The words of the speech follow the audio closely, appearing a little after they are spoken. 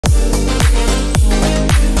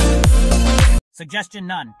Suggestion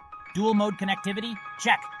none. Dual mode connectivity?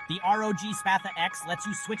 Check. The ROG Spatha X lets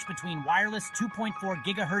you switch between wireless 2.4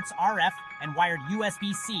 GHz RF and wired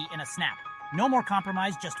USB-C in a snap. No more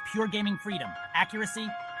compromise, just pure gaming freedom. Accuracy?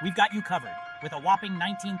 We've got you covered. With a whopping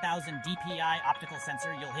 19,000 DPI optical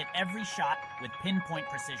sensor, you'll hit every shot with pinpoint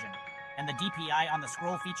precision. And the DPI on the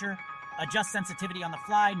scroll feature? Adjust sensitivity on the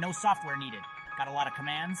fly, no software needed. Got a lot of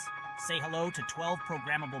commands? Say hello to 12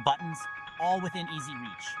 programmable buttons, all within easy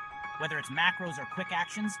reach. Whether it's macros or quick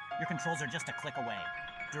actions, your controls are just a click away.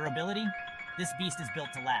 Durability? This beast is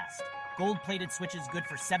built to last. Gold-plated switches good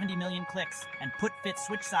for 70 million clicks, and put-fit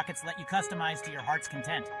switch sockets let you customize to your heart's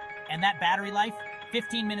content. And that battery life?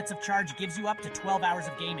 15 minutes of charge gives you up to 12 hours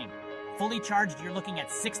of gaming. Fully charged, you're looking at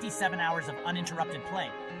 67 hours of uninterrupted play.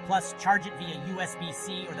 Plus, charge it via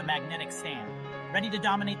USB-C or the magnetic stand. Ready to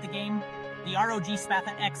dominate the game? The ROG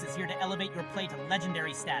Spatha X is here to elevate your play to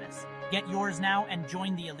legendary status. Get yours now and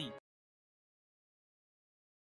join the elite.